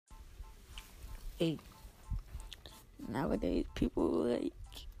Hey, nowadays people like,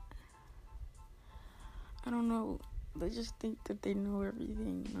 I don't know, they just think that they know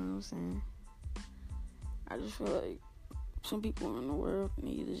everything, you know what I'm saying? I just feel like some people in the world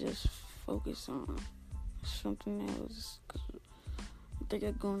need to just focus on something else, because what they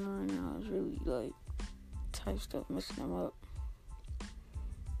got going on now is really like type stuff messing them up.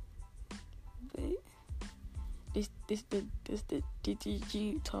 But this the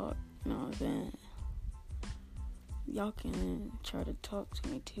DTG talk, you know what I'm saying? Y'all can try to talk to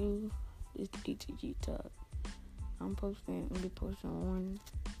me too. This DTG talk. I'll be posting one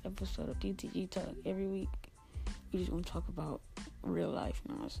episode of DTG talk every week. We just gonna talk about real life,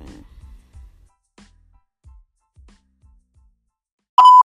 you know what I'm saying?